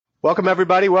Welcome,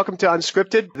 everybody. Welcome to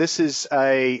Unscripted. This is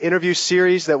a interview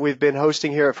series that we've been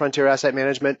hosting here at Frontier Asset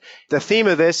Management. The theme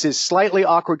of this is slightly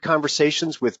awkward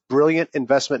conversations with brilliant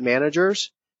investment managers.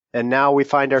 And now we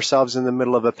find ourselves in the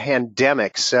middle of a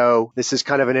pandemic. So this is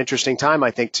kind of an interesting time,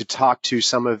 I think, to talk to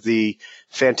some of the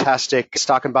fantastic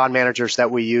stock and bond managers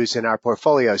that we use in our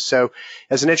portfolio. So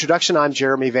as an introduction, I'm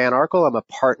Jeremy Van Arkel. I'm a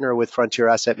partner with Frontier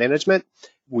Asset Management.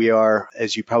 We are,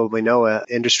 as you probably know, an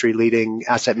industry-leading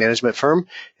asset management firm,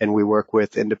 and we work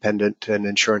with independent and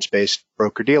insurance-based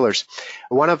broker-dealers.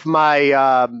 One of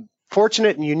my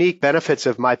fortunate and unique benefits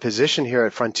of my position here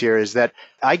at Frontier is that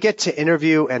I get to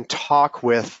interview and talk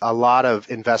with a lot of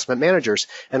investment managers.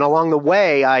 And along the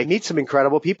way, I meet some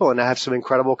incredible people and I have some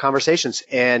incredible conversations.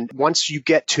 And once you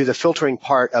get to the filtering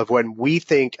part of when we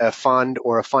think a fund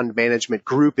or a fund management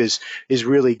group is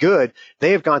really good,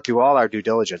 they have gone through all our due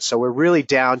diligence. So we're really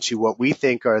down to what we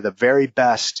think are the very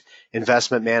best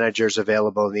investment managers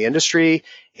available in the industry.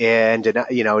 And,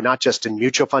 not just in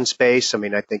mutual fund space. I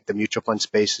mean, I think the mutual fund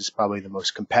space is probably the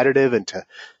most competitive, and to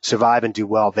survive and do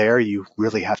well there, you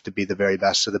really have to be the very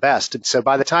best of the best. And so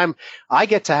by the time I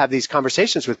get to have these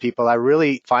conversations with people, I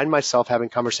really find myself having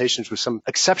conversations with some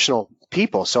exceptional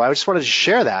people. So I just wanted to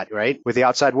share that, right, with the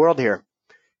outside world here.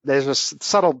 There's a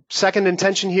subtle second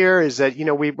intention here is that,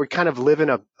 we kind of live in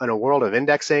a world of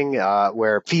indexing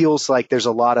where it feels like there's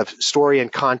a lot of story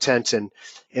and content and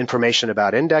information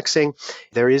about indexing.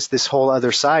 There is this whole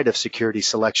other side of security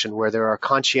selection where there are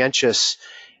conscientious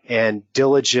and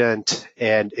diligent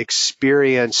and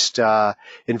experienced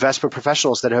investment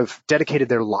professionals that have dedicated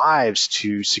their lives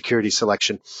to security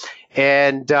selection.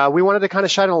 And we wanted to kind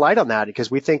of shine a light on that because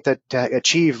we think that to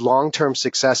achieve long-term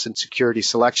success in security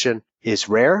selection is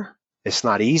rare. It's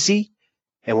not easy.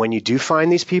 And when you do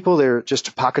find these people, they're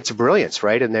just pockets of brilliance,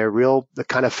 right? And they're the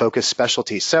kind of focused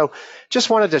specialties. So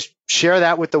just wanted to share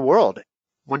that with the world.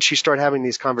 Once you start having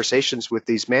these conversations with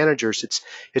these managers,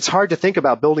 it's hard to think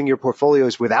about building your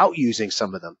portfolios without using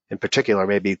some of them. In particular,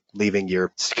 maybe leaving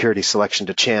your security selection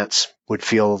to chance would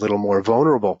feel a little more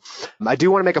vulnerable. I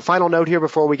do want to make a final note here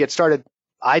before we get started.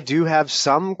 I do have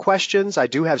some questions. I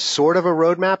do have sort of a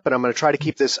roadmap, but I'm going to try to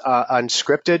keep this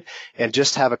unscripted and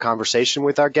just have a conversation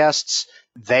with our guests.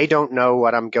 They don't know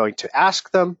what I'm going to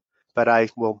ask them, but I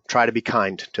will try to be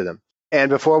kind to them. And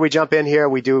before we jump in here,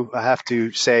 we do have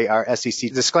to say our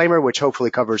SEC disclaimer, which hopefully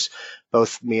covers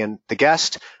both me and the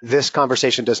guest. This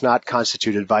conversation does not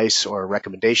constitute advice or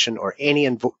recommendation or any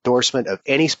endorsement of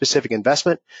any specific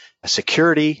investment, a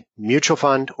security, mutual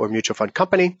fund, or mutual fund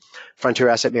company. Frontier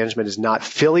Asset Management is not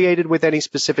affiliated with any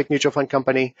specific mutual fund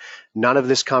company. None of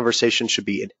this conversation should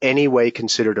be in any way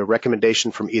considered a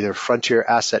recommendation from either Frontier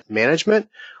Asset Management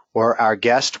or our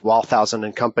guest, Walthausen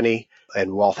and Company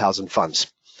and Walthausen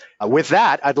Funds. With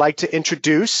that, I'd like to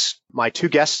introduce my two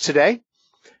guests today.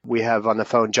 We have on the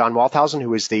phone John Walthausen,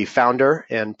 who is the founder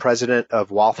and president of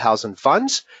Walthausen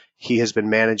Funds. He has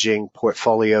been managing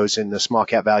portfolios in the small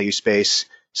cap value space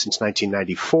since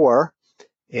 1994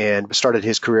 and started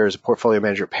his career as a portfolio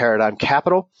manager at Paradigm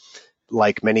Capital.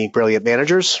 Like many brilliant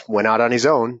managers, went out on his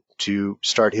own to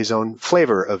start his own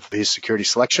flavor of his security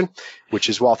selection, which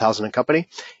is Walthausen and Company.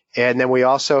 And then we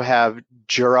also have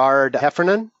Gerard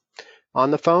Heffernan on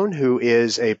the phone, who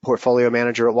is a portfolio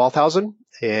manager at Walthausen,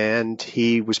 and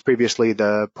he was previously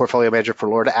the portfolio manager for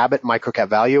Lord Abbett Microcap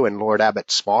Value and Lord Abbett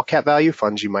Small Cap Value,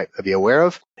 funds you might be aware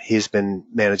of. He's been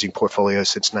managing portfolios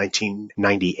since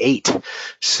 1998.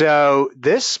 So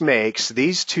this makes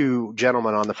these two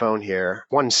gentlemen on the phone here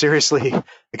one seriously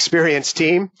experienced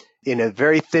team in a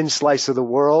very thin slice of the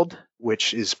world,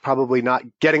 which is probably not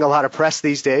getting a lot of press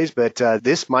these days, but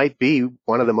this might be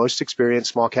one of the most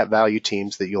experienced small cap value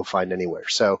teams that you'll find anywhere.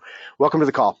 So welcome to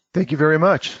the call. Thank you very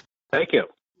much. Thank you.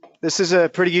 This is a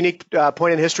pretty unique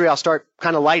point in history. I'll start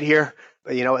kind of light here.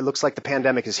 It looks like the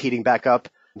pandemic is heating back up.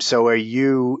 So are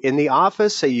you in the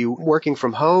office? Are you working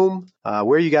from home? Where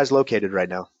are you guys located right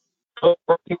now?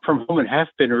 Working from home and have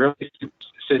been really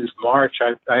since March.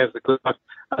 I have the good luck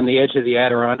on the edge of the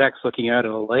Adirondacks looking out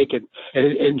at a lake and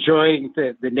enjoying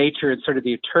the nature and sort of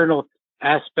the eternal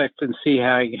aspect and see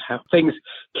how things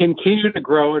continue to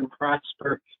grow and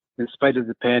prosper in spite of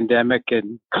the pandemic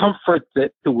and comfort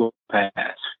that it will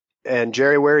pass. And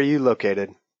Jerry, where are you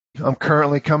located? I'm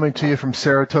currently coming to you from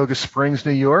Saratoga Springs,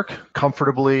 New York,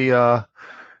 comfortably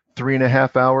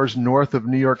 3.5 hours north of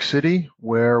New York City,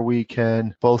 where we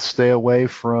can both stay away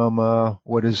from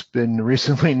what has been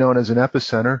recently known as an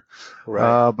epicenter,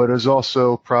 right. But is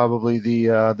also probably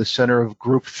the center of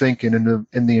group thinking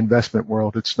in the investment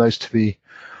world. It's nice to be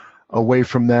away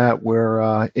from that,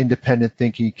 where independent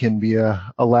thinking can be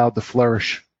allowed to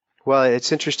flourish. Well,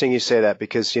 it's interesting you say that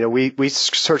because, we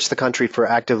search the country for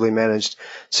actively managed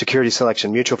security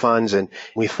selection mutual funds, and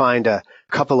we find a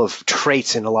couple of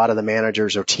traits in a lot of the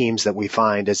managers or teams that we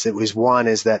find. One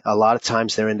is that a lot of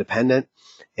times they're independent,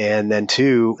 and then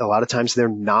two, a lot of times they're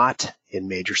not in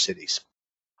major cities.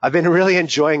 I've been really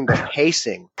enjoying the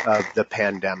pacing of the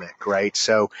pandemic, right?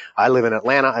 So I live in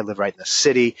Atlanta. I live right in the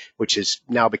city, which is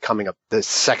now becoming the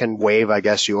second wave, I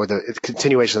guess, or the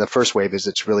continuation of the first wave is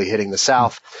it's really hitting the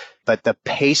South. But the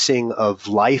pacing of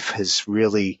life has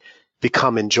really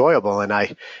become enjoyable. And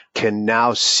I can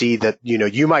now see that,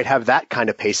 you might have that kind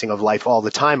of pacing of life all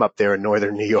the time up there in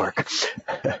northern New York,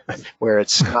 where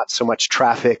it's not so much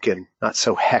traffic and not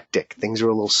so hectic. Things are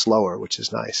a little slower, which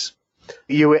is nice.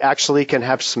 You actually can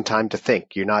have some time to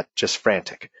think. You're not just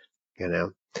frantic,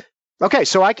 Okay,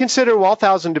 so I consider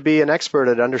Walthausen to be an expert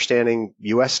at understanding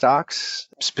U.S. stocks,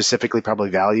 specifically probably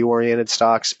value-oriented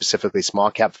stocks, specifically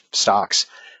small-cap stocks.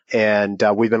 And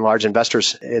we've been large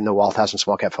investors in the Walthausen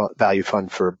Small Cap Value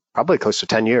Fund for probably close to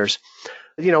 10 years.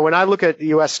 When I look at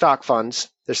U.S. stock funds,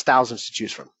 there's thousands to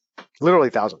choose from, literally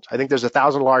thousands. I think there's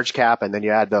 1,000 large cap, and then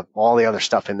you add all the other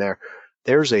stuff in there.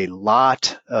 There's a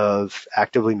lot of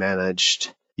actively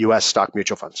managed U.S. stock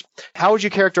mutual funds. How would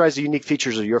you characterize the unique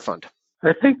features of your fund?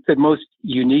 I think the most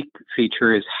unique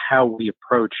feature is how we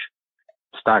approach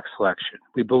stock selection.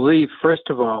 We believe,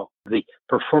 first of all, the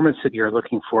performance that you're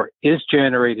looking for is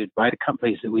generated by the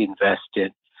companies that we invest in.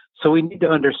 So we need to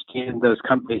understand those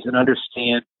companies and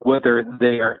understand whether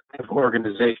they are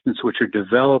organizations which are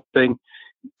developing,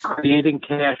 creating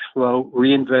cash flow,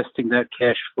 reinvesting that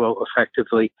cash flow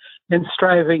effectively, and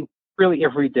striving really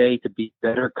every day to be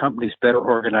better companies, better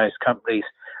organized companies,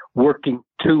 working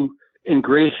to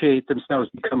ingratiate themselves,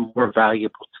 become more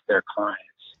valuable to their clients.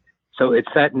 So it's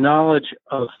that knowledge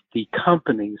of the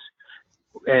companies,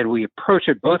 and we approach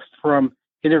it both from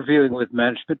interviewing with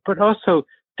management, but also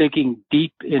digging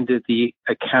deep into the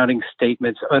accounting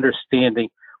statements, understanding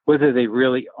whether they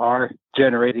really are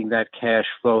generating that cash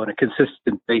flow on a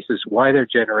consistent basis, why they're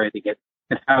generating it,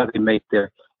 and how they make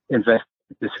their investment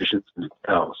decisions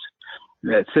themselves.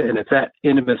 It's that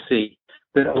intimacy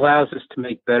that allows us to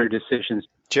make better decisions.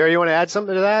 Jerry, you want to add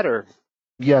something to that, or?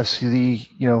 Yes,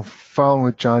 following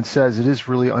what John says, it is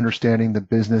really understanding the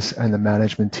business and the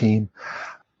management team.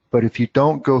 But if you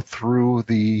don't go through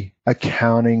the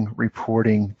accounting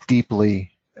reporting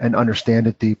deeply and understand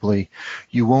it deeply,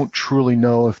 you won't truly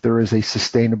know if there is a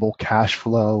sustainable cash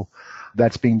flow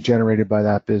that's being generated by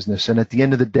that business. And at the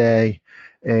end of the day,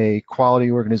 a quality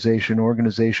organization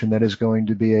that is going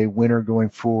to be a winner going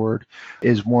forward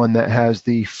is one that has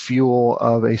the fuel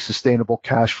of a sustainable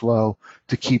cash flow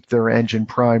to keep their engine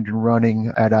primed and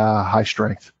running at a high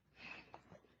strength.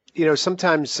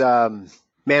 Sometimes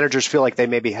managers feel like they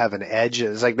maybe have an edge.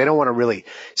 It's like they don't want to really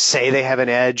say they have an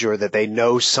edge or that they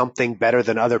know something better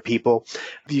than other people.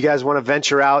 You guys want to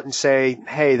venture out and say,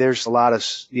 hey, there's a lot of,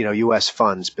 U.S.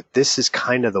 funds, but this is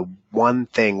kind of the one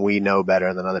thing we know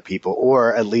better than other people,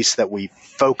 or at least that we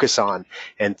focus on.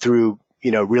 And through,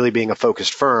 really being a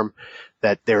focused firm,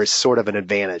 that there is sort of an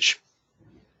advantage.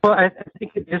 Well, I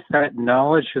think it is that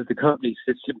knowledge of the companies.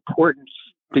 It's important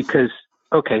because,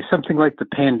 something like the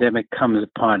pandemic comes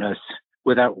upon us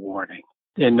without warning.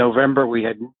 In November, we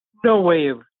had no way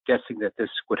of guessing that this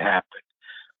would happen.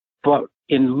 But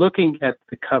in looking at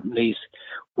the companies,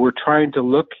 we're trying to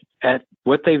look at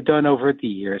what they've done over the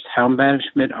years, how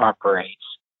management operates,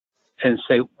 and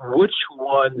say which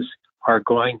ones are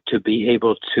going to be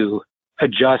able to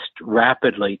adjust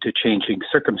rapidly to changing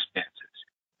circumstances.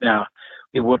 Now,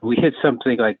 when we hit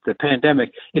something like the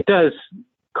pandemic, it does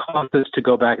cause us to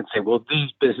go back and say, well,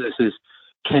 these businesses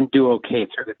can do okay.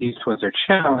 These ones are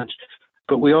challenged,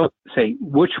 but we also say,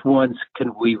 which ones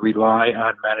can we rely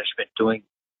on management doing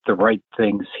the right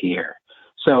things here?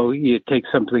 So you take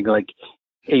something like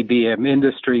ABM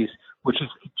Industries, which is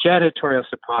janitorial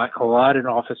supply, a lot in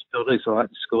office buildings, a lot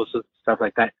in schools, stuff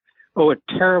like that. Oh, a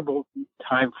terrible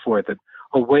time for them.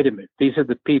 Oh, wait a minute. These are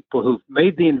the people who've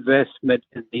made the investment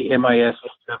in the MIS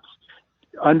systems,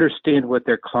 understand what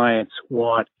their clients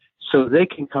want, so they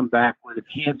can come back with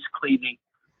enhanced cleaning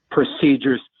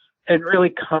procedures and really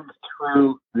come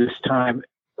through this time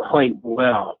quite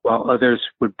well, while others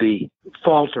would be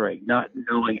faltering, not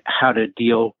knowing how to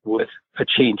deal with a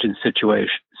change in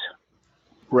situations.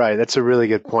 Right. That's a really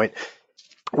good point.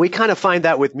 We kind of find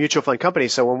that with mutual fund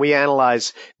companies. So when we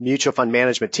analyze mutual fund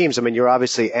management teams, you're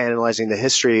obviously analyzing the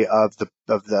history of the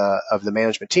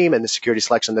management team and the security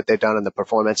selection that they've done and the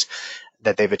performance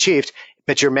that they've achieved,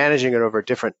 but you're managing it over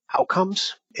different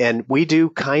outcomes. And we do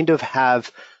kind of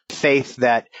have faith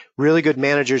that really good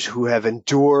managers who have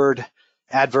endured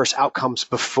adverse outcomes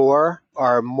before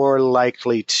are more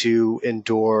likely to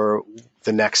endure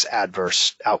the next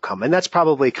adverse outcome. And that's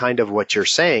probably kind of what you're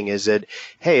saying is that,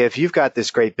 hey, if you've got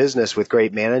this great business with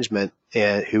great management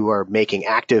who are making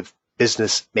active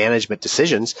business management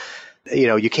decisions,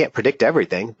 you can't predict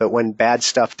everything, but when bad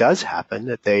stuff does happen,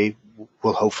 that they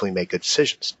will hopefully make good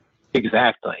decisions.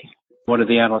 Exactly. One of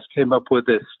the analysts came up with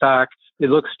this stock. It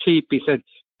looks cheap. He said,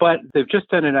 but they've just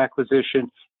done an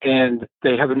acquisition and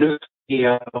they have a new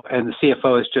CEO and the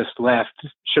CFO has just left.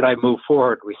 Should I move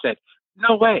forward? We said,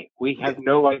 no way. We have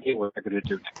no idea what they're going to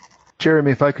do next.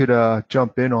 Jeremy, if I could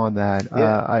jump in on that,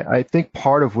 Yeah. I think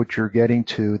part of what you're getting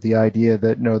to, the idea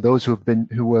that those who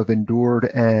have endured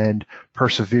and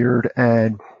persevered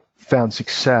and found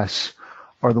success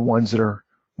are the ones that are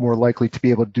more likely to be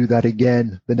able to do that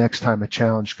again the next time a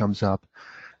challenge comes up.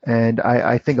 And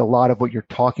I think a lot of what you're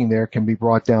talking there can be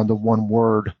brought down to one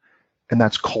word, and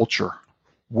that's culture.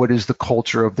 What is the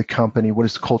culture of the company? What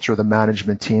is the culture of the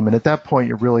management team? And at that point,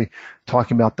 you're really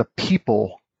talking about the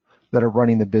people that are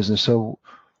running the business. So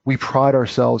we pride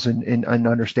ourselves in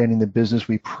understanding the business.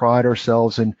 We pride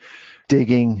ourselves in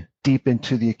digging deep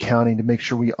into the accounting to make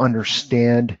sure we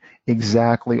understand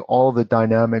exactly all the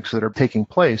dynamics that are taking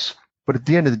place. But at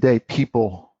the end of the day,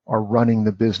 people are running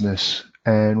the business,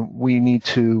 and we need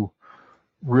to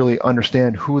really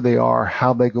understand who they are,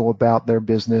 how they go about their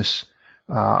business.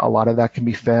 A lot of that can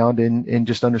be found in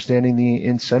just understanding the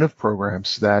incentive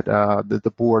programs that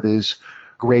the board is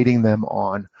grading them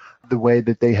on, the way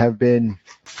that they have been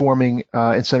forming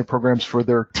incentive programs for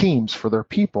their teams, for their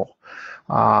people.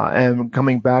 And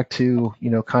coming back to,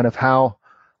 kind of how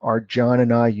are John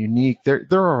and I unique, there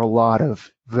are a lot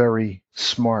of very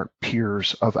smart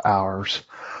peers of ours.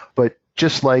 But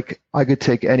just like I could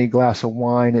take any glass of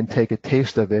wine and take a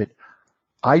taste of it,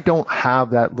 I don't have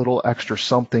that little extra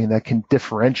something that can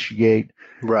differentiate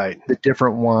the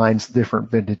different wines,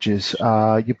 different vintages.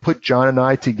 You put John and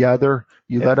I together,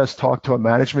 let us talk to a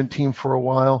management team for a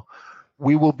while,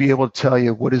 we will be able to tell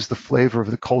you what is the flavor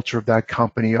of the culture of that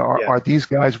company. Are these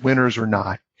guys winners or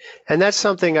not? And that's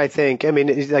something I think,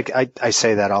 I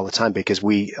say that all the time because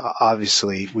we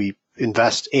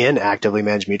invest in actively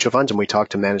managed mutual funds and we talk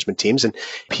to management teams, and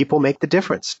people make the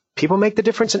difference. People make the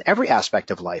difference in every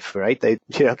aspect of life, right? They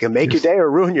can make your day or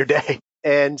ruin your day.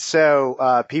 And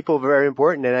so people are very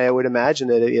important. And I would imagine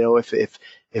that,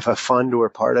 if a fund were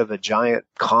part of a giant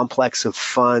complex of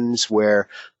funds where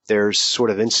there's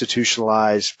sort of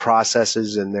institutionalized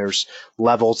processes and there's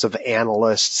levels of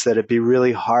analysts, that it'd be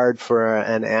really hard for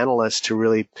an analyst to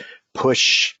really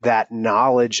push that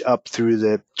knowledge up through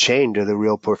the chain to the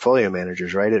real portfolio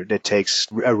managers, right? It takes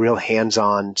a real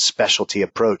hands-on specialty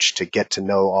approach to get to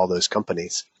know all those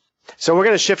companies. So we're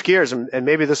going to shift gears, and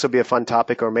maybe this will be a fun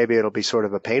topic, or maybe it'll be sort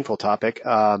of a painful topic.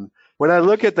 When I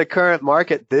look at the current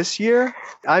market this year,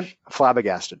 I'm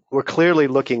flabbergasted. We're clearly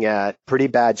looking at pretty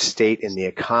bad state in the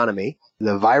economy.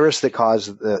 The virus that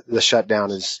caused the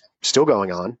shutdown is still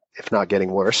going on, if not getting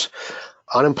worse.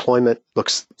 Unemployment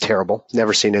looks terrible.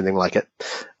 Never seen anything like it.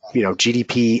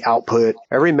 GDP output,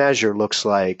 every measure looks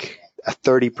like a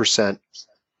 30%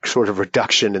 sort of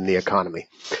reduction in the economy,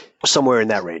 somewhere in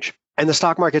that range. And the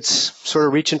stock market's sort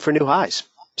of reaching for new highs.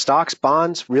 Stocks,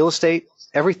 bonds, real estate,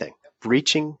 everything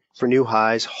reaching for new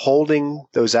highs, holding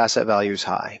those asset values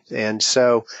high. And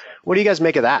so what do you guys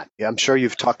make of that? I'm sure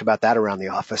you've talked about that around the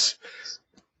office.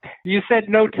 You said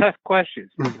no tough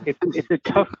questions. It's a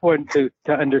tough one to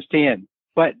understand.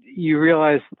 But you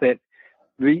realize that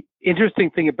the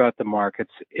interesting thing about the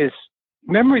markets is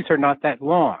memories are not that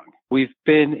long. We've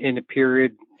been in a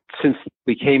period since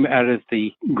we came out of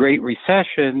the Great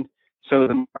Recession. So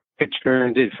the market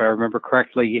turned, if I remember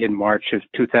correctly, in March of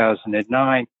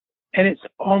 2009. And it's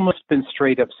almost been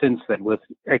straight up since then with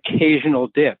occasional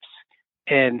dips.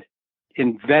 And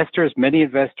many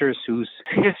investors whose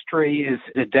history is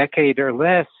a decade or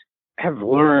less, have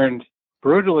learned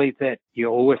brutally that you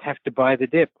always have to buy the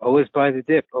dip, always buy the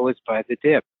dip, always buy the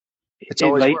dip.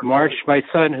 In late March, my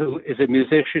son, who is a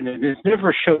musician and has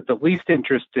never showed the least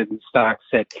interest in stocks,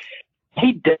 said,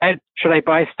 "Hey, Dad, should I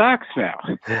buy stocks now?"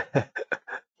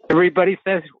 Everybody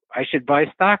says I should buy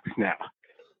stocks now.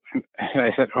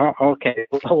 I said, "Oh, okay.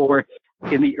 Well, we're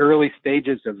in the early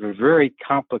stages of a very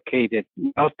complicated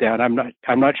meltdown.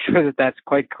 I'm not sure that that's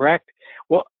quite correct."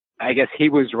 Well, I guess he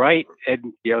was right,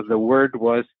 and the word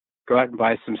was go out and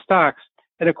buy some stocks.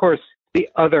 And of course, the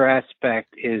other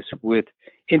aspect is with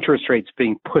interest rates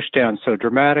being pushed down so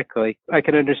dramatically, I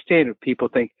can understand if people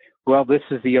think, well, this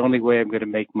is the only way I'm going to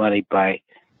make money by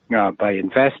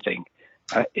investing.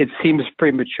 It seems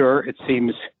premature. It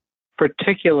seems,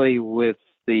 particularly with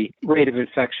the rate of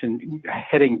infection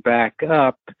heading back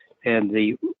up, and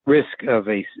the risk of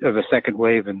a second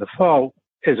wave in the fall,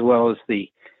 as well as the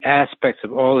aspects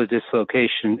of all the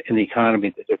dislocation in the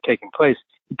economy that are taking place,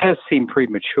 it does seem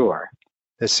premature.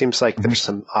 It seems like there's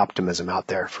some optimism out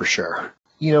there for sure.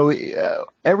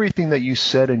 Everything that you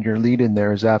said in your lead in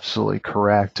there is absolutely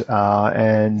correct.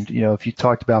 And if you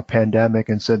talked about pandemic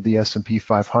and said the S&P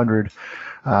 500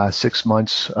 6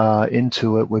 months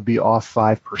into it would be off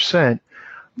 5%,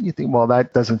 you think, well,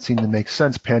 that doesn't seem to make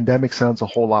sense. Pandemic sounds a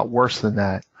whole lot worse than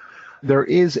that. There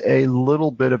is a little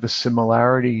bit of a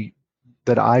similarity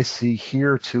that I see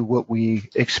here to what we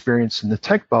experienced in the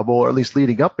tech bubble, or at least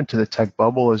leading up into the tech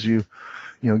bubble. As you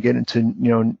get into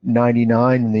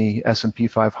 99, and the S&P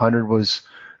 500 was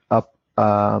up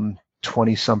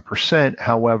 20 some percent.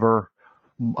 However,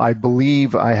 I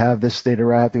believe I have this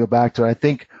data I have to go back to. I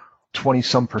think 20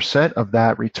 some percent of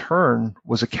that return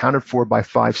was accounted for by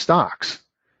 5 stocks.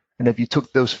 And if you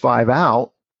took those 5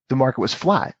 out, the market was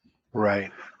flat.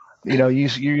 Right. You're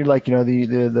like,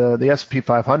 the S&P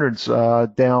 500's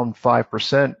down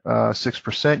 5%,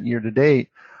 6% year to date.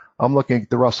 I'm looking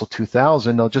at the Russell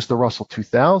 2000. Now, just the Russell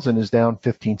 2000 is down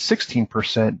 15,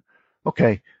 16%.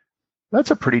 Okay,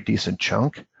 that's a pretty decent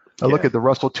chunk. I look at the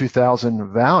Russell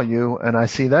 2000 value, and I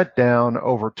see that down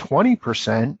over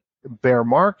 20%, bear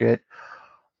market.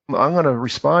 I'm going to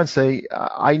respond and say,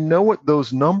 I know what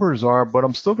those numbers are, but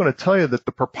I'm still going to tell you that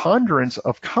the preponderance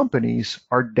of companies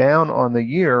are down on the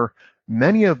year.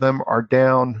 Many of them are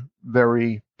down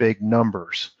very big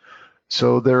numbers.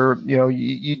 So there,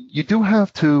 you do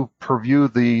have to purview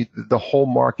the whole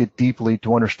market deeply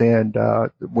to understand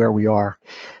where we are.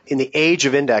 In the age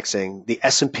of indexing, the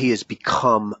S&P has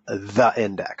become the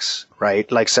index, right?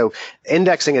 So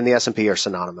indexing and the S&P are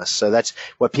synonymous. So that's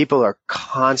what people are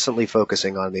constantly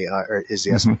focusing on is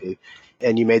the S&P.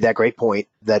 And you made that great point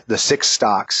that the 6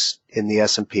 stocks in the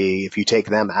S&P, if you take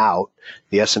them out,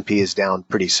 the S&P is down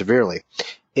pretty severely.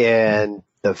 And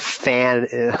the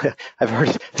I've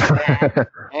heard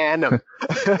Phantom.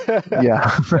 Yeah.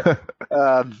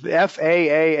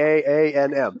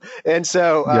 FAAAANM. And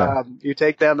so you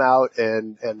take them out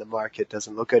and the market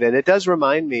doesn't look good. And it does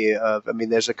remind me of,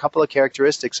 there's a couple of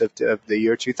characteristics of the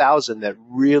year 2000 that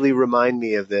really remind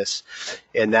me of this.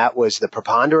 And that was the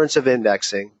preponderance of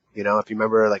indexing. If you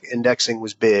remember, indexing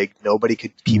was big, nobody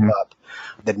could keep up.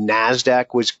 The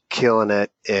NASDAQ was killing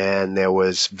it, and there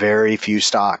was very few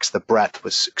stocks. The breadth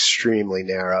was extremely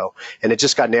narrow, and it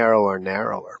just got narrower and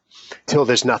narrower till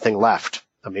there's nothing left.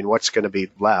 What's going to be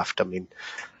left?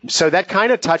 So that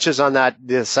kind of touches on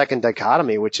the second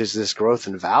dichotomy, which is this growth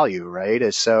and value,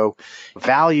 right? So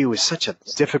value is such a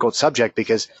difficult subject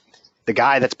because the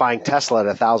guy that's buying Tesla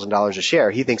at $1,000 a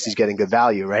share, he thinks he's getting good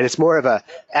value, right? It's more of a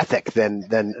ethic than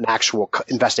an actual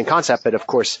investing concept. But of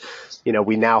course,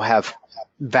 we now have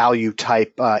value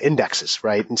type indexes,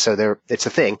 right? And so it's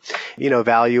a thing.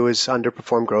 Value is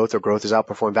underperformed growth, or growth has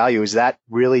outperformed value. Is that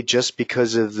really just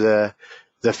because of the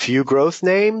few growth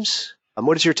names?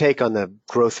 What is your take on the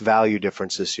growth value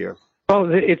difference this year? Well,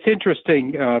 it's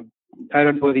interesting. I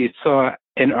don't know whether you saw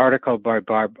an article by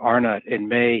Barb Arnott in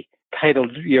May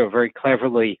titled, very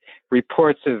cleverly,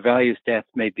 "Reports of Value Death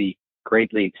May Be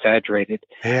Greatly Exaggerated."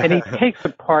 Yeah. And he takes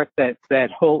apart that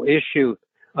whole issue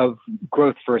of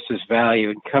growth versus value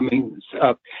and coming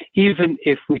up. Even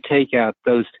if we take out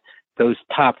those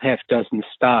top half dozen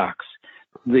stocks,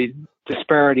 the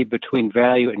disparity between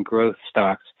value and growth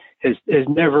stocks has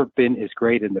never been as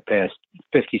great in the past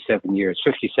 57 years.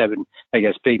 57, I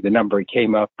guess, being the number he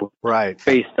came up with, right,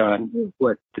 based on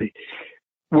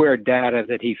where data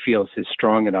that he feels is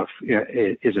strong enough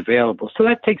is available. So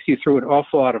that takes you through an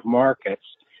awful lot of markets.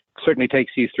 Certainly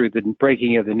takes you through the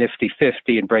breaking of the Nifty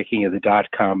 50 and breaking of the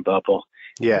dot-com bubble.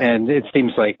 Yeah. And it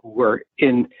seems like we're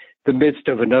in the midst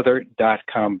of another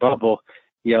dot-com bubble.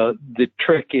 The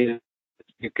trick is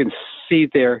you can see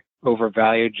they're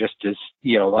overvalued, just as,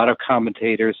 a lot of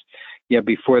commentators,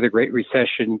 before the Great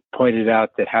Recession pointed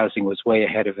out that housing was way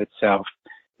ahead of itself.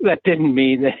 That didn't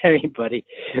mean that anybody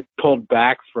pulled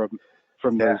back from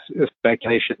those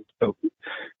speculations. So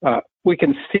we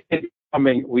can see it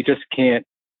coming. We just can't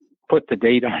put the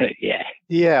date on it yet.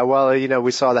 Yeah, well,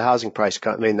 we saw the housing price.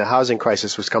 The housing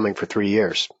crisis was coming for 3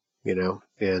 years.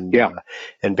 And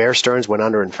Bear Stearns went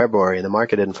under in February, and the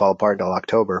market didn't fall apart until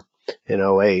October in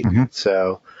 2008. Mm-hmm.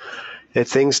 So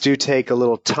things do take a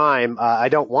little time. I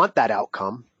don't want that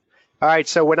outcome. All right.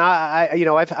 So when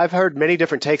I've heard many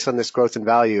different takes on this growth and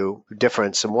value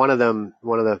difference, and one of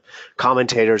the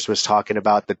commentators was talking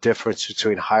about the difference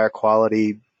between higher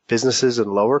quality businesses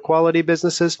and lower quality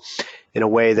businesses, in a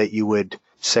way that you would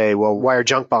say, well, why are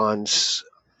junk bonds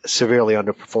severely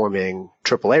underperforming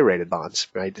AAA rated bonds,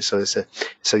 right?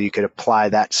 So you could apply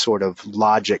that sort of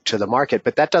logic to the market,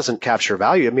 but that doesn't capture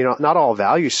value. I mean, not all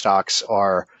value stocks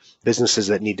are businesses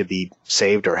that need to be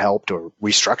saved or helped or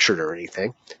restructured or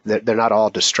anything. They're not all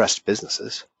distressed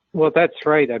businesses. Well, that's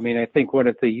right. I mean, I think one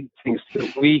of the things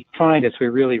that we find as we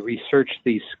really research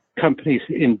these companies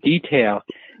in detail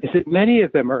is that many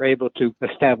of them are able to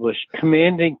establish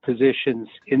commanding positions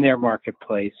in their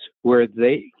marketplace where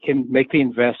they can make the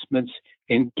investments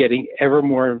in getting ever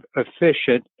more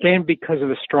efficient. And because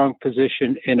of a strong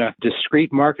position in a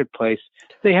discrete marketplace,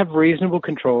 they have reasonable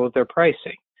control of their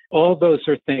pricing. All those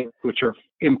are things which are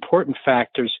important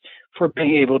factors for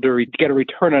being able to get a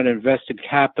return on invested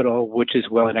capital, which is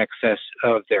well in excess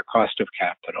of their cost of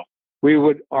capital. We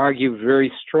would argue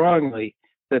very strongly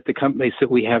that the companies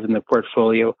that we have in the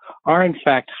portfolio are, in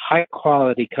fact,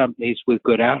 high-quality companies with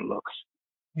good outlooks.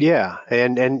 Yeah,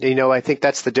 and I think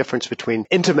that's the difference between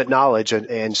intimate knowledge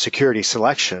and security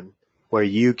selection, where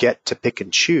you get to pick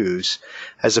and choose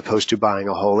as opposed to buying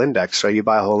a whole index. So you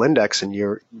buy a whole index and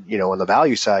you're, on the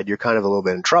value side, you're kind of a little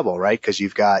bit in trouble, right? Because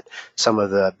you've got some of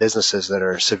the businesses that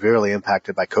are severely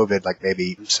impacted by COVID, like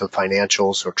maybe some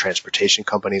financials or transportation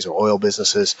companies or oil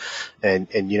businesses. And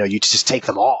you just take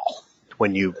them all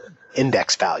when you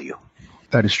index value.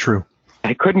 That is true.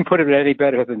 I couldn't put it any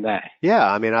better than that.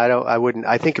 Yeah, I mean,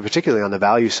 I think particularly on the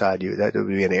value side, that would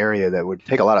be an area that would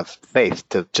take a lot of faith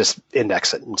to just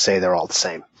index it and say they're all the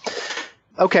same.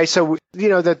 Okay, so,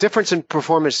 the difference in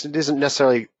performance isn't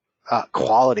necessarily a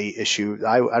quality issue.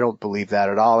 I don't believe that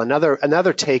at all.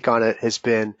 Another take on it has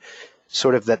been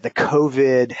sort of that the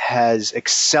COVID has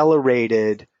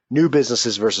accelerated new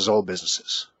businesses versus old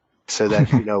businesses. So that,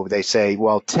 they say,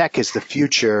 well, tech is the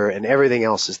future and everything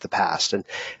else is the past. And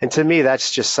to me,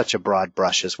 that's just such a broad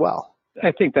brush as well.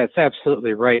 I think that's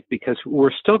absolutely right, because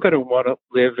we're still going to want to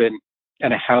live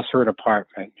in a house or an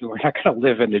apartment. We're not going to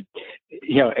live in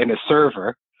a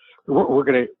server. We're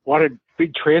going to want to be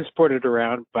transported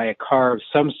around by a car of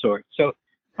some sort. So,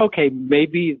 okay,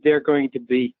 maybe they're going to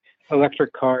be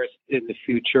electric cars in the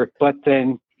future, but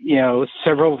then,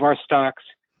 several of our stocks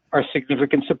are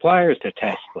significant suppliers to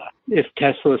Tesla. If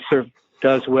Tesla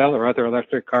does well, or other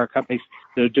electric car companies,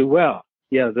 they'll do well.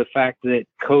 The fact that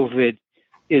COVID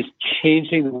is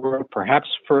changing the world, perhaps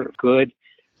for good,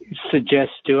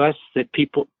 suggests to us that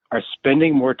people are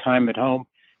spending more time at home.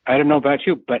 I don't know about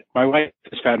you, but my wife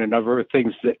has found a number of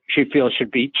things that she feels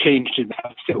should be changed in the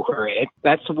house that we're in.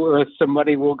 That's where some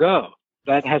money will go.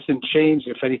 That hasn't changed.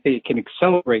 If anything, it can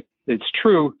accelerate. It's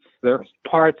true. There are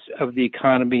parts of the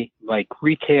economy like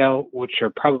retail, which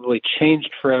are probably changed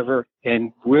forever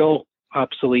and will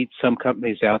obsolete some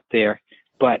companies out there.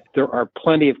 But there are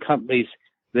plenty of companies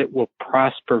that will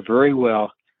prosper very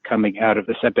well coming out of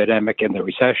this epidemic and the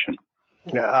recession.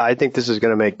 I think this is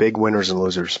going to make big winners and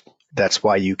losers. That's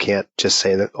why you can't just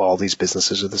say that all these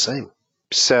businesses are the same.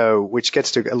 So, which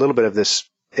gets to a little bit of this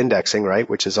indexing, right?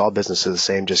 Which is all businesses the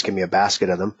same. Just give me a basket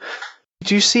of them.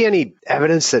 Do you see any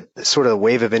evidence that sort of the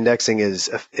wave of indexing is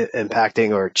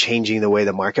impacting or changing the way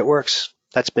the market works?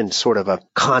 That's been sort of a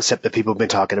concept that people have been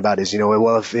talking about is,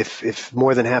 well, if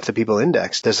more than half the people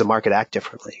index, does the market act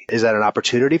differently? Is that an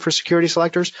opportunity for security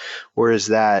selectors, or is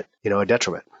that, a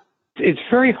detriment? It's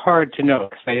very hard to know.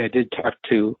 I did talk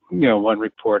to, one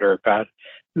reporter about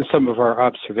some of our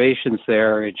observations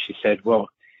there, and she said, well,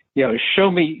 show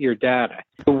me your data.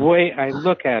 The way I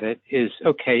look at it is,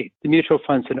 okay, the mutual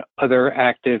funds and other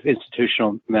active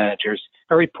institutional managers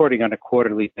are reporting on a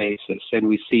quarterly basis, and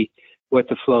we see what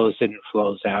the flows in and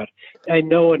flows out. I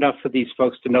know enough of these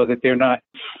folks to know that they're not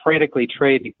frantically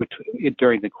trading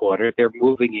during the quarter. They're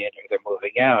moving in or they're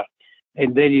moving out.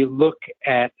 And then you look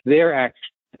at their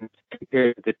actions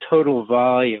compared to the total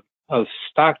volume of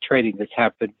stock trading that's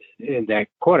happened in that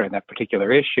quarter, in that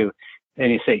particular issue.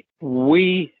 And you say,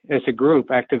 we as a group,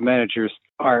 active managers,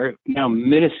 are now a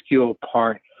minuscule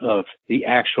part of the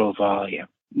actual volume.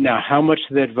 Now, how much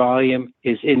of that volume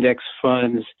is index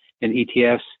funds and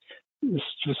ETFs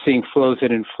seeing flows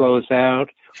in and flows out,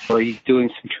 or are you doing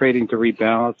some trading to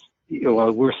rebalance?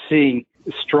 Well, we're seeing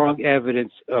strong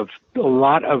evidence of a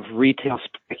lot of retail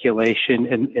speculation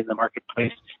in the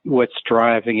marketplace, what's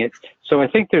driving it. So I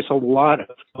think there's a lot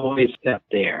of noise out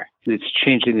there that's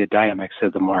changing the dynamics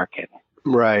of the market.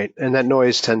 Right. And that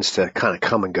noise tends to kind of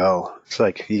come and go. It's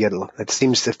like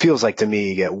it feels like to me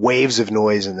you get waves of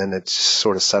noise and then it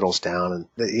sort of settles down.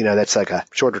 And, that's like a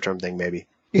shorter term thing maybe.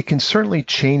 It can certainly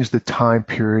change the time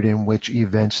period in which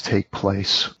events take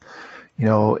place.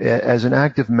 As an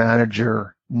active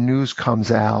manager, news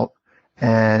comes out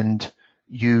and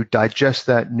you digest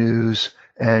that news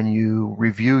and you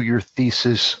review your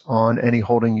thesis on any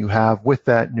holding you have with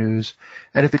that news.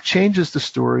 And if it changes the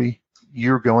story,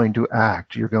 you're going to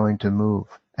act, you're going to move.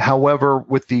 However,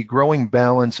 with the growing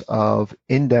balance of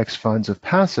index funds, of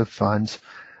passive funds,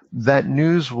 that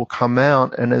news will come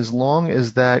out, and as long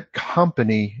as that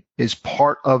company is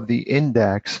part of the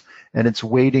index and its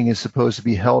weighting is supposed to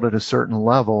be held at a certain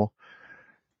level,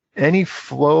 any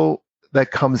flow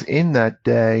that comes in that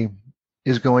day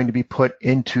is going to be put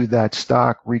into that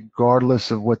stock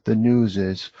regardless of what the news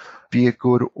is, be it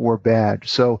good or bad.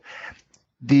 So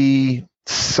the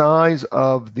size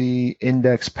of the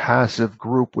index passive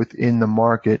group within the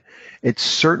market, it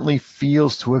certainly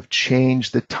feels to have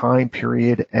changed the time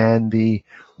period and the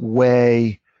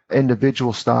way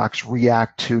individual stocks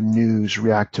react to news,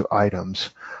 react to items.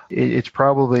 It's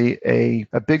probably a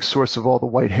big source of all the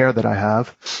white hair that I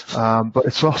have, but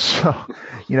it's also,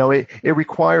 it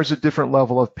requires a different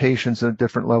level of patience and a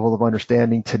different level of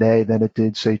understanding today than it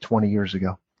did, say, 20 years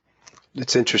ago.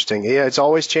 It's interesting. Yeah, it's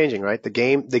always changing, right? The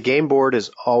game board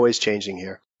is always changing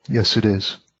here. Yes, it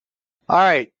is. All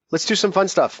right, let's do some fun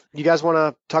stuff. You guys want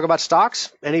to talk about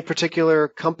stocks? Any particular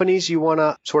companies you want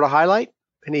to sort of highlight?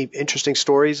 Any interesting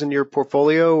stories in your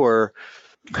portfolio, or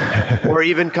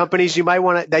even companies you might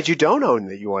want to, that you don't own,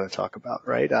 that you want to talk about,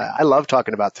 right? I love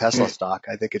talking about Tesla stock.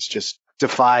 I think it's just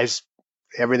defies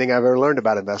everything I've ever learned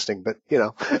about investing, but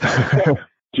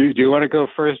Do you want to go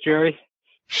first, Jerry?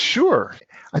 Sure.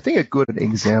 I think a good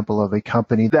example of a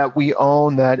company that we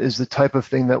own that is the type of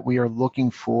thing that we are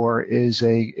looking for is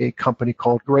a company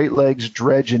called Great Lakes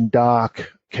Dredge and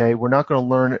Dock. Okay, we're not going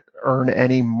to earn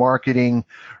any marketing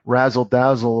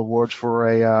razzle-dazzle awards for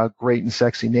a great and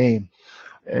sexy name.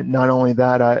 And not only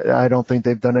that, I don't think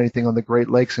they've done anything on the Great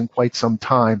Lakes in quite some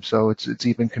time, so it's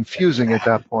even confusing at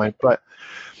that point. But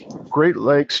Great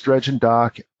Lakes Dredge and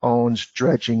Dock owns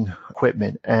dredging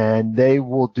equipment, and they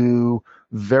will do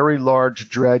very large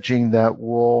dredging that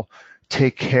will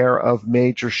take care of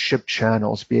major ship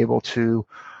channels, be able to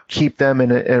keep them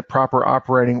in a proper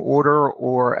operating order,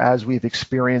 or as we've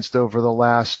experienced over the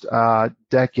last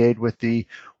decade with the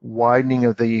widening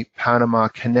of the Panama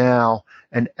Canal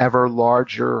and ever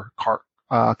larger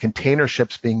container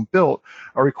ships being built,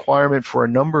 a requirement for a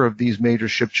number of these major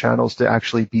ship channels to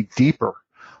actually be deeper.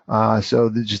 So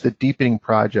just the deepening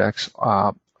projects.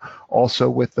 Also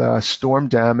with storm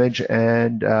damage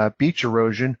and beach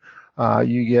erosion,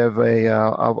 you have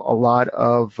a lot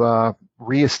of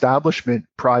reestablishment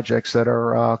projects that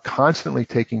are constantly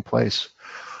taking place.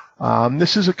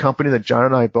 This is a company that John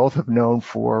and I both have known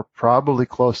for probably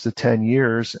close to 10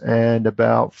 years, and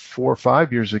about 4 or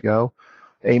 5 years ago,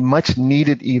 a much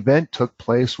needed event took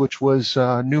place, which was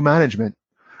new management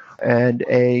and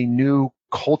a new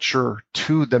culture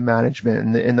to the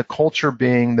management, and the culture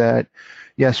being that,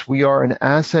 yes, we are an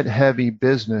asset-heavy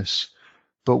business,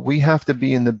 but we have to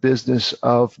be in the business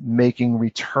of making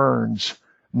returns,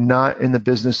 not in the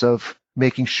business of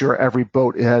making sure every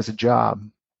boat has a job.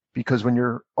 Because when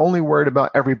you're only worried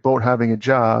about every boat having a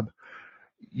job,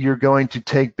 you're going to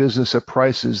take business at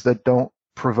prices that don't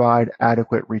provide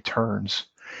adequate returns.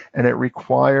 And it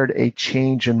required a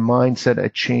change in mindset, a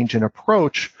change in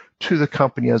approach to the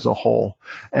company as a whole.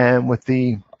 And with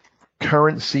the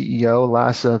current CEO,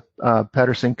 Lasse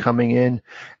Petterson, coming in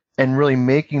and really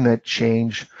making that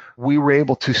change, we were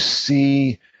able to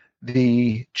see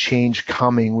the change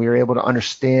coming. We were able to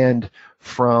understand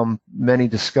from many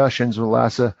discussions with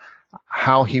Lasse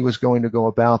how he was going to go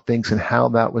about things and how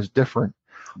that was different.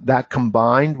 That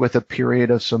combined with a period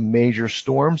of some major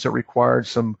storms that required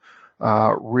some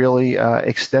really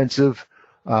extensive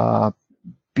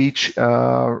beach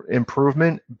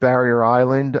improvement, barrier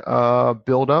island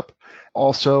buildup.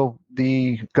 Also,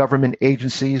 the government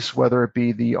agencies, whether it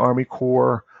be the Army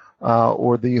Corps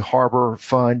or the Harbor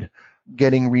Fund,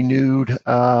 getting renewed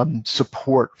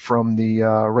support from the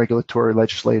regulatory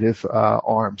legislative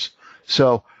arms.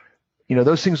 So,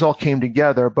 those things all came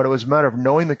together, but it was a matter of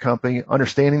knowing the company,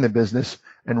 understanding the business,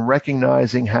 and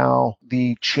recognizing how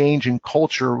the change in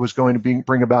culture was going to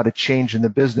bring about a change in the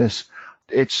business.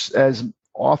 It's, as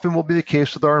often will be the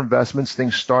case with our investments,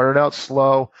 things started out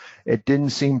slow. It didn't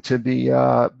seem to be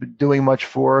doing much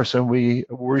for us, and we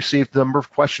received a number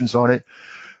of questions on it.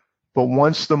 But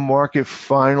once the market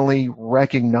finally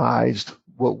recognized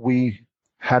what we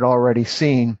had already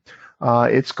seen,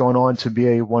 it's gone on to be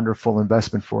a wonderful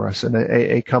investment for us and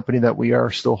a company that we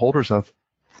are still holders of.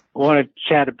 I want to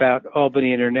chat about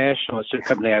Albany International. It's a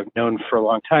company I've known for a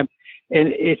long time. And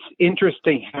it's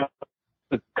interesting how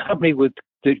a company with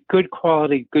the good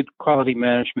quality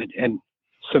management and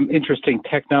some interesting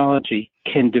technology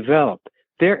can develop.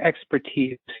 Their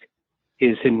expertise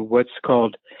is in what's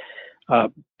called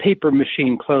paper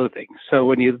machine clothing. So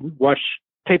when you watch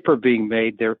paper being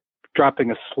made, they're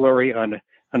dropping a slurry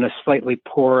on a slightly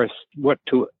porous, what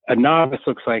to a novice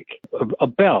looks like a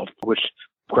belt, which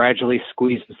gradually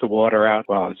squeezes the water out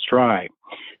while it's drying.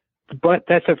 But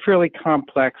that's a fairly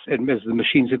complex, and as the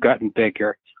machines have gotten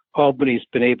bigger, Albany's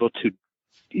been able to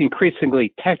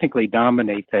increasingly technically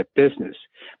dominate that business.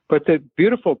 But the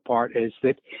beautiful part is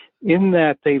that in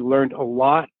that they learned a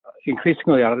lot,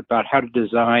 increasingly about how to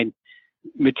design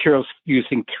materials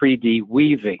using 3D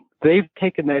weaving. They've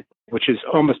taken that, which is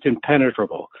almost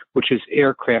impenetrable, which is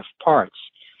aircraft parts.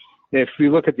 If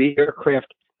you look at the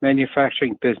aircraft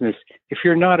manufacturing business, if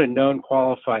you're not a known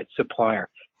qualified supplier,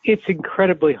 it's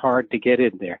incredibly hard to get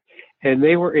in there. And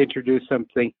they were introduced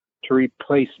something to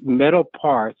replace metal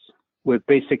parts with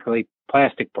basically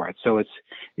plastic parts. So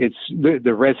it's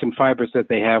the resin fibers that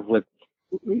they have with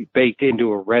baked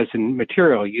into a resin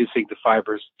material, using the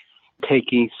fibers,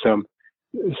 taking some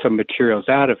materials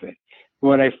out of it.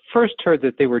 When I first heard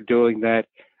that they were doing that,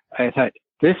 I thought,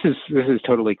 this is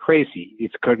totally crazy.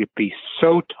 It's going to be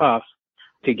so tough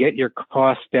to get your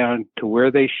costs down to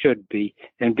where they should be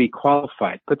and be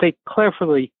qualified. But they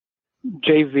cleverly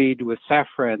JV'd with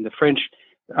Safran, the French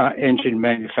engine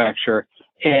manufacturer,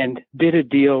 and did a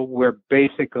deal where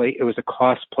basically it was a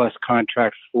cost plus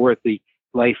contract for the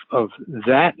life of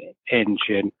that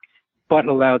engine, but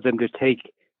allowed them to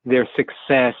take their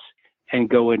success and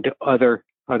go into other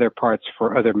parts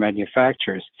for other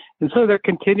manufacturers. And so they're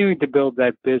continuing to build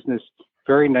that business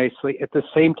very nicely. At the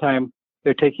same time,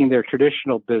 they're taking their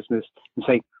traditional business and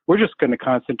saying, we're just going to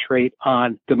concentrate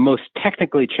on the most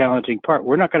technically challenging part.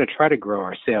 We're not going to try to grow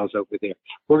our sales over there.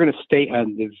 We're going to stay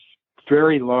on the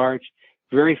very large,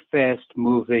 very fast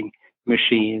moving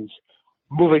machines,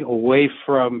 moving away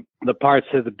from the parts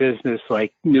of the business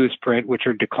like newsprint, which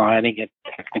are declining and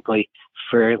technically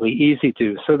fairly easy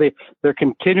to do. So they're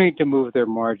continuing to move their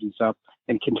margins up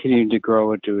and continuing to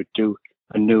grow into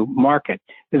a new market.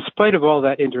 In spite of all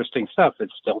that interesting stuff, it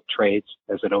still trades,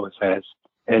 as it always has,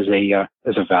 as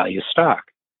a value stock.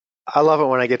 I love it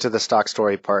when I get to the stock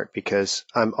story part, because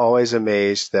I'm always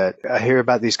amazed that I hear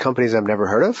about these companies I've never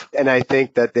heard of. And I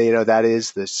think that that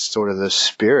is the sort of the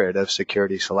spirit of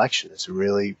security selection, is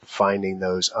really finding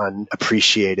those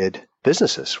unappreciated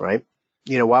businesses, right?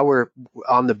 While we're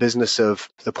on the business of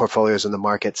the portfolios and the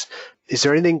markets, is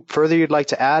there anything further you'd like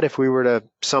to add if we were to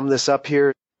sum this up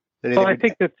here? Well, I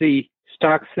think that the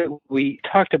stocks that we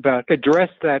talked about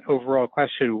address that overall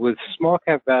question. With small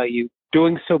cap value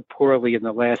doing so poorly in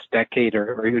the last decade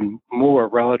or even more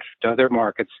relative to other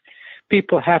markets,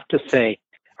 people have to say,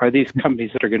 are these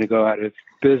companies that are going to go out of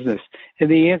business?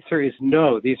 And the answer is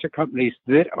no. These are companies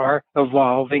that are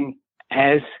evolving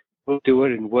as will do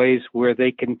it in ways where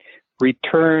they can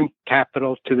return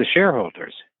capital to the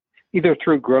shareholders, either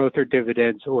through growth or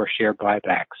dividends or share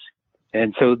buybacks.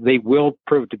 And so they will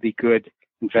prove to be good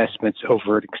investments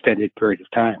over an extended period of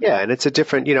time. Yeah, and it's a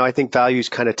different, I think value's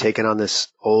kind of taken on this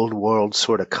old world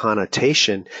sort of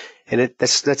connotation, and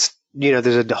that's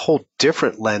there's a whole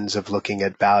different lens of looking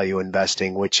at value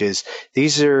investing, which is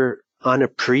these are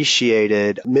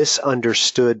unappreciated,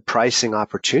 misunderstood pricing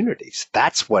opportunities.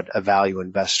 That's what a value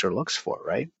investor looks for,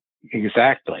 right?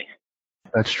 Exactly.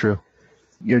 That's true.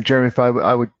 Jeremy, if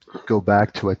I would go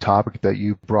back to a topic that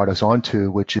you brought us onto,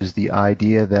 which is the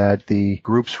idea that the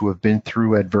groups who have been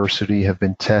through adversity, have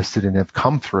been tested, and have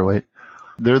come through it,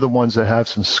 they're the ones that have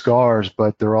some scars,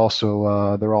 but they're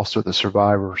also the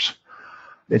survivors.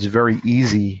 It's very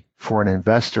easy for an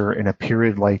investor in a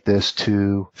period like this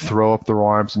to throw up their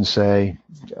arms and say,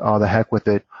 "Oh, the heck with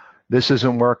it. This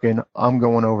isn't working. I'm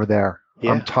going over there."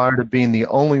 Yeah. I'm tired of being the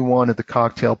only one at the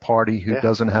cocktail party who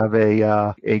doesn't have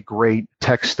a great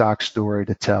tech stock story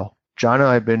to tell. John and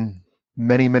I have been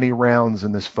many, many rounds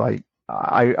in this fight.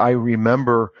 I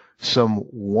remember some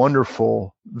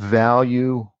wonderful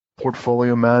value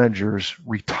portfolio managers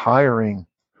retiring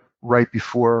right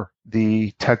before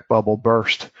the tech bubble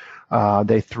burst.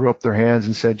 They threw up their hands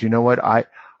and said, "You know what?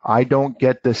 I don't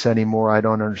get this anymore. I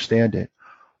don't understand it."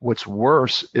 What's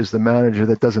worse is the manager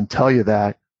that doesn't tell you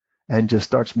that and just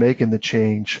starts making the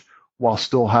change while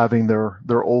still having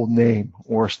their old name,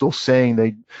 or still saying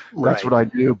that's what I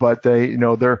do, but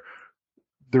they're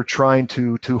trying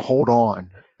to hold on.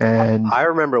 And I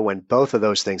remember when both of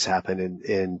those things happened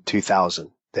in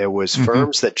 2000. There was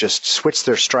firms that just switched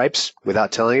their stripes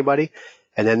without telling anybody,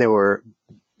 and then there were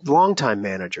longtime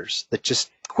managers that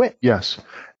just quit. Yes.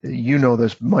 You know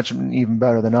this much even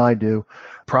better than I do.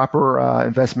 Proper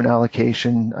investment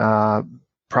allocation,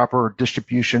 proper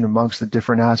distribution amongst the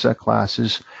different asset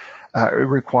classes. It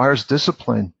requires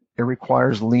discipline It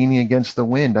requires leaning against the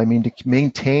wind. I mean, to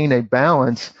maintain a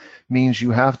balance means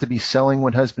you have to be selling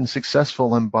what has been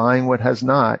successful and buying what has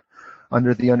not,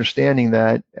 under the understanding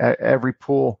that every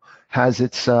pool has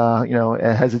its, it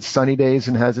has its sunny days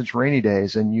and has its rainy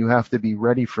days, and you have to be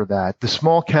ready for that. The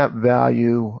small cap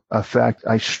value effect,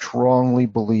 I strongly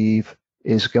believe,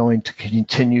 is going to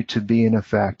continue to be in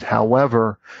effect.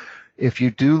 However, if you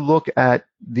do look at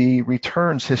the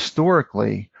returns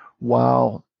historically,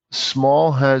 while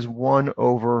small has won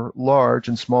over large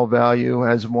and small value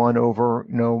has won over,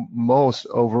 most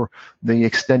over the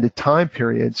extended time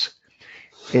periods,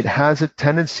 it has a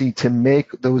tendency to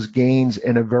make those gains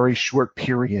in a very short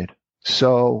period.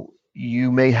 So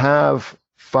you may have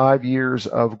 5 years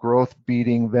of growth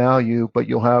beating value, but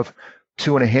you'll have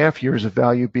 2.5 years of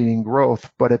value beating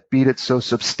growth, but it beat it so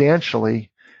substantially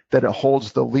that it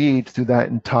holds the lead through that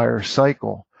entire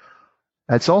cycle.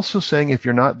 That's also saying if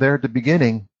you're not there at the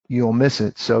beginning, you'll miss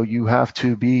it. So you have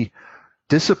to be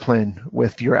disciplined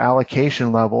with your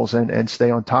allocation levels and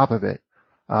stay on top of it.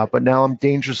 But now I'm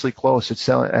dangerously close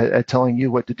at telling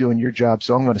you what to do in your job,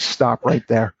 so I'm going to stop right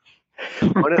there.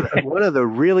 One of the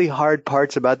really hard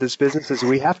parts about this business is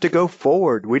we have to go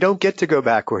forward. We don't get to go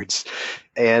backwards.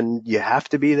 And you have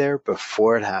to be there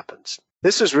before it happens.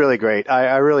 This is really great.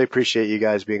 I really appreciate you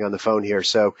guys being on the phone here.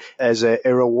 So as a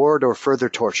reward or further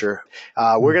torture,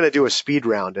 we're going to do a speed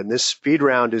round. And this speed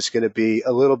round is going to be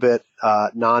a little bit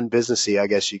non-businessy, I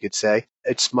guess you could say.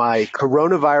 It's my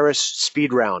coronavirus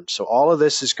speed round. So all of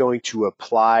this is going to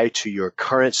apply to your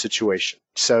current situation.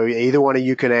 So either one of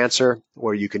you can answer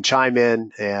or you can chime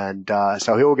in. And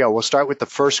so here we go. We'll start with the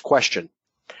first question.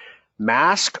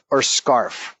 Mask or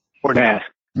scarf? Or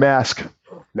mask?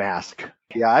 Mask.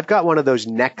 Yeah, I've got one of those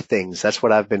neck things. That's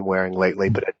what I've been wearing lately.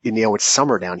 But, it's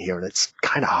summer down here and it's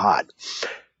kind of hot.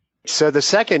 So the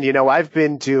second, I've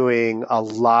been doing a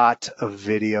lot of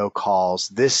video calls.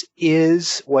 This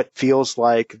is what feels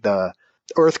like the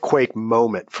earthquake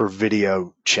moment for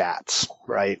video chats,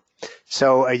 right?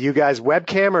 So are you guys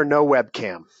webcam or no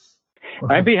webcam?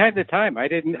 I'm behind the time. I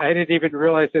didn't even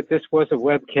realize that this was a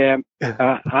webcam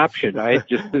option. I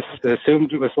just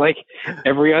assumed it was like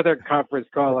every other conference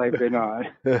call I've been on.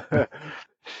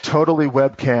 Totally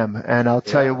webcam. And I'll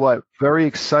tell you what, very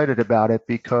excited about it,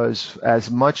 because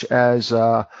as much as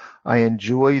I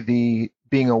enjoy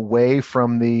being away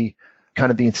from the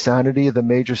kind of the insanity of the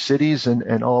major cities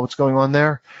and all what's going on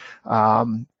there,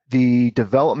 the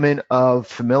development of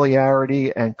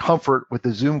familiarity and comfort with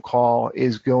the Zoom call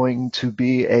is going to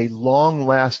be a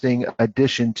long-lasting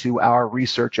addition to our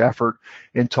research effort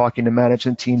in talking to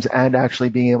management teams and actually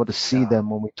being able to see them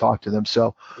when we talk to them.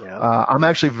 So I'm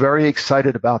actually very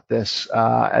excited about this,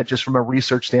 just from a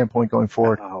research standpoint going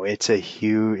forward. Oh, it's a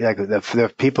huge,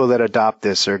 the people that adopt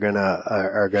this are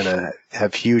gonna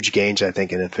have huge gains, I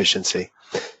think, in efficiency.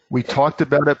 We talked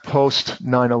about it post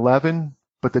 9/11.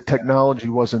 But the technology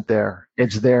wasn't there.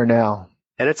 It's there now.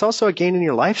 And it's also a gain in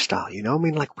your lifestyle.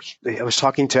 I was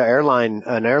talking to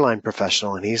an airline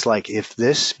professional, and he's like, if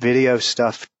this video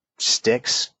stuff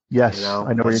sticks. Yes,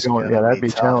 I know where you're going. Yeah, that'd be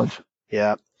a challenge.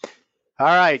 Yeah. All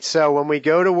right. So when we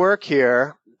go to work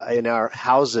here in our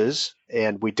houses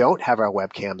and we don't have our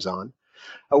webcams on,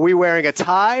 are we wearing a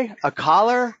tie, a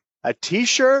collar, a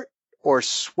T-shirt, or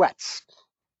sweats?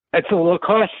 It's a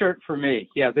Lacoste shirt for me.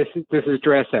 Yeah, this is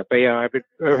dress up. But yeah, I've been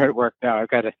at work now. I've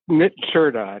got a knit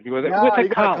shirt on with a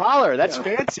collar. That's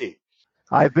fancy.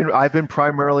 I've been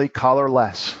primarily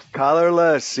collarless.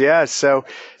 Collarless, yes. So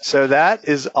that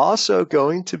is also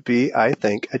going to be, I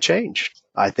think, a change.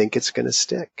 I think it's going to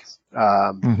stick.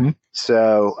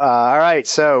 So all right.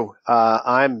 So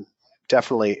I'm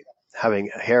definitely having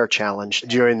a hair challenge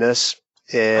during this.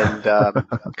 And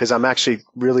because I'm actually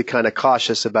really kind of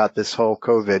cautious about this whole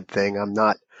COVID thing. I'm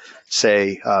not,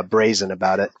 brazen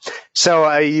about it. So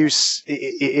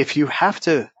if you have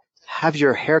to have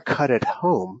your hair cut at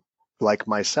home, like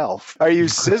myself, are you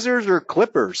scissors or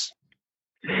clippers?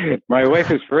 My wife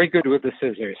is very good with the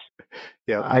scissors.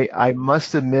 Yeah, I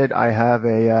must admit I have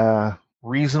a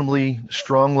reasonably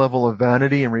strong level of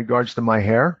vanity in regards to my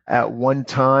hair. At one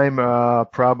time,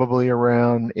 probably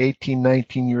around 18,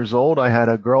 19 years old, I had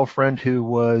a girlfriend who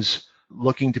was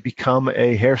looking to become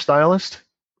a hairstylist.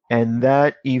 And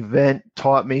that event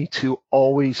taught me to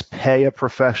always pay a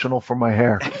professional for my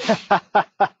hair.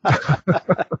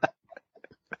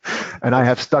 And I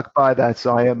have stuck by that.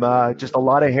 So I am just a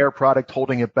lot of hair product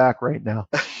holding it back right now.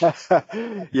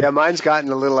 Yeah, mine's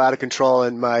gotten a little out of control,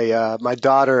 and my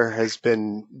daughter has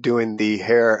been doing the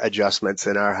hair adjustments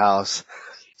in our house.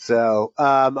 So,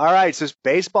 all right. So, is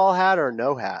baseball hat or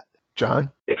no hat?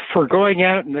 John? For going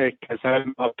out, because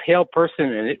I'm a pale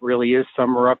person and it really is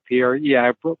summer up here,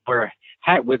 yeah, I wear a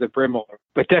hat with a brim over,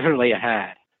 but definitely a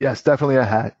hat. Yes, definitely a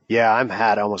hat. Yeah, I'm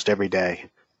hat almost every day.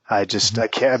 I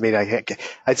can't,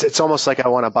 it's almost like I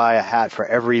want to buy a hat for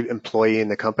every employee in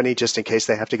the company just in case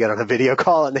they have to get on a video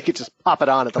call and they could just pop it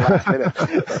on at the last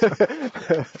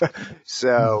minute.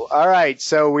 So, all right.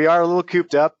 So we are a little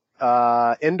cooped up.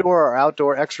 Indoor or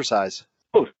outdoor exercise?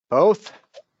 Both?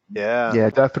 Yeah. Yeah,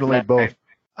 definitely both.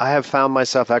 I have found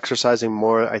myself exercising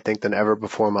more, I think, than ever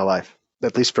before in my life.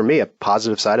 At least for me, a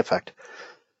positive side effect.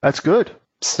 That's good.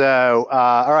 So,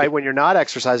 all right, when you're not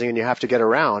exercising and you have to get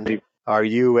around, are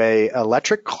you a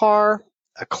electric car,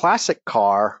 a classic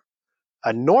car,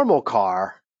 a normal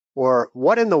car, or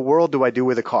what in the world do I do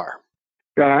with a car?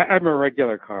 I'm a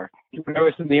regular car. When I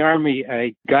was in the Army,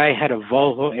 a guy had a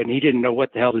Volvo, and he didn't know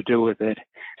what the hell to do with it.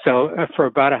 So for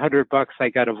about $100, I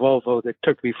got a Volvo that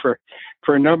took me for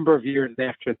a number of years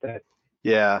after that.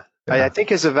 Yeah. I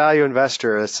think as a value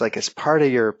investor, it's like it's part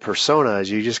of your persona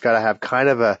is you just got to have kind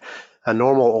of a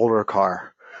normal older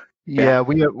car. Yeah,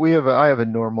 I have a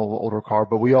normal older car,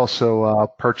 but we also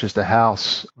purchased a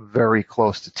house very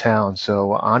close to town.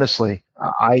 So honestly,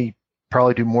 I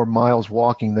probably do more miles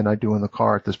walking than I do in the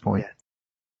car at this point. Yeah.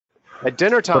 At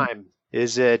dinner time,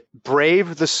 is it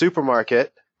Brave the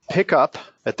supermarket, pick up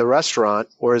at the restaurant,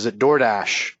 or is it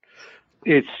DoorDash?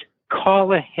 It's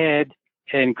call ahead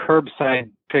and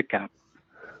curbside pickup.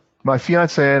 My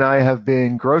fiance and I have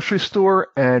been grocery store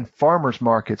and farmers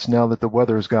markets now that the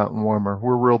weather has gotten warmer.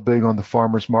 We're real big on the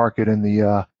farmers market and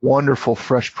the wonderful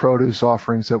fresh produce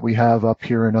offerings that we have up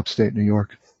here in upstate New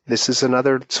York. This is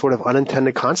another sort of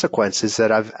unintended consequence is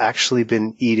that I've actually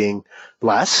been eating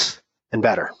less and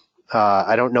better.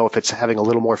 I don't know if it's having a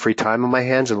little more free time on my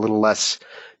hands and a little less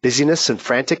busyness and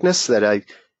franticness that I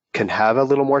can have a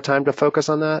little more time to focus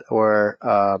on that, or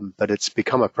but it's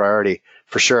become a priority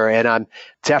for sure. And I'm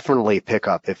definitely pick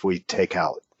up if we take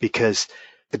out, because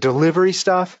the delivery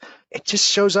stuff, it just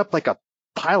shows up like a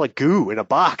pile of goo in a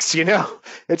box, you know?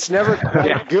 It's never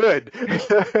quite good.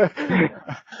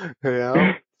 You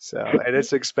know? So, and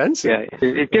it's expensive. Yeah,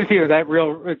 it gives you that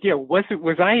real,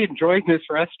 was I enjoying this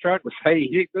restaurant? Was I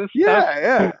eating this stuff?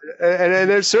 Yeah. And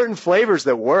there's certain flavors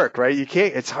that work, right?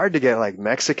 It's hard to get like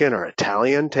Mexican or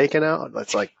Italian taken out.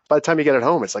 It's like, by the time you get it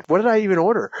home, it's like, what did I even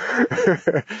order?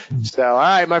 So, all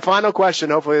right, my final question.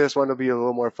 Hopefully this one will be a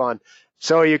little more fun.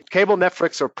 So are you cable,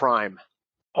 Netflix, or Prime?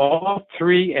 All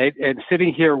three, and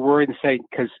sitting here worried and saying,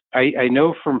 because I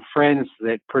know from friends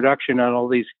that production on all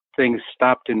these things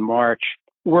stopped in March.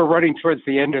 We're running towards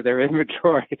the end of their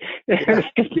inventory. It's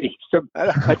going to be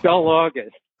a dull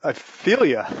August. I feel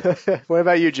you. What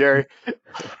about you, Jerry?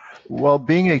 Well,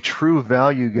 being a true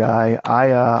value guy,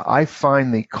 I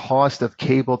find the cost of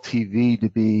cable TV to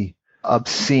be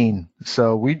obscene.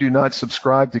 So we do not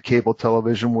subscribe to cable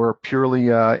television. We're purely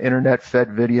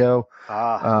internet-fed video,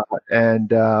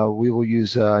 and we will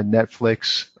use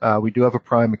Netflix. We do have a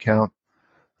Prime account.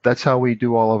 That's how we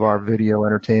do all of our video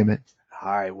entertainment.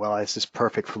 All right, well, this is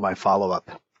perfect for my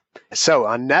follow-up. So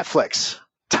on Netflix,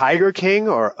 Tiger King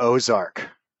or Ozark?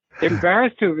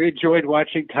 Embarrassed to have enjoyed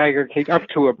watching Tiger King up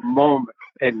to a moment.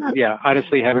 And yeah,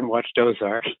 honestly, haven't watched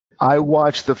Ozark. I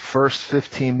watched the first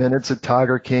 15 minutes of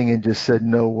Tiger King and just said,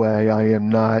 no way, I am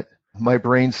not. My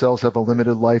brain cells have a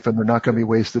limited life and they're not going to be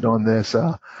wasted on this.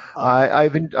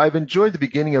 I've enjoyed the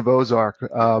beginning of Ozark,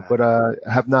 but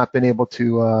have not been able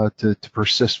to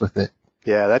persist with it.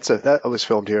 Yeah, that was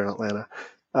filmed here in Atlanta.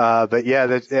 But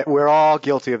yeah, we're all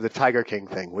guilty of the Tiger King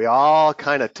thing. We all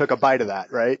kind of took a bite of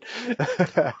that, right?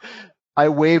 I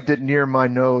waved it near my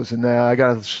nose, and I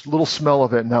got a little smell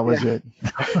of it, and that was it.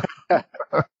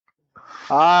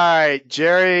 All right,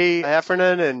 Jerry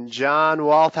Heffernan and John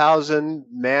Walthausen,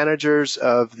 managers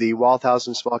of the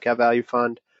Walthausen Small Cap Value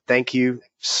Fund. Thank you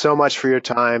so much for your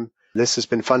time. This has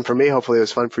been fun for me. Hopefully it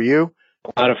was fun for you.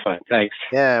 A lot of fun. Thanks.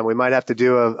 Yeah, we might have to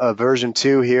do a version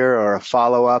 2 here or a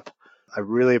follow-up. I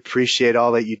really appreciate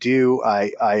all that you do.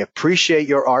 I appreciate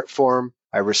your art form.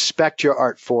 I respect your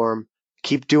art form.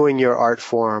 Keep doing your art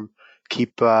form.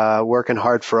 Keep working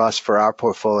hard for us, for our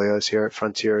portfolios here at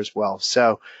Frontier as well.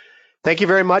 So thank you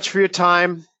very much for your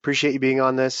time. Appreciate you being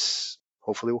on this.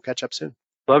 Hopefully we'll catch up soon.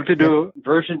 Love to do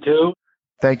version 2.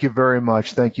 Thank you very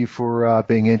much. Thank you for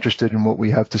being interested in what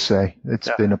we have to say. It's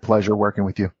been a pleasure working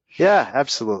with you. Yeah,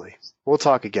 absolutely. We'll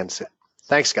talk again soon.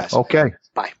 Thanks, guys. Okay.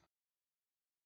 Bye.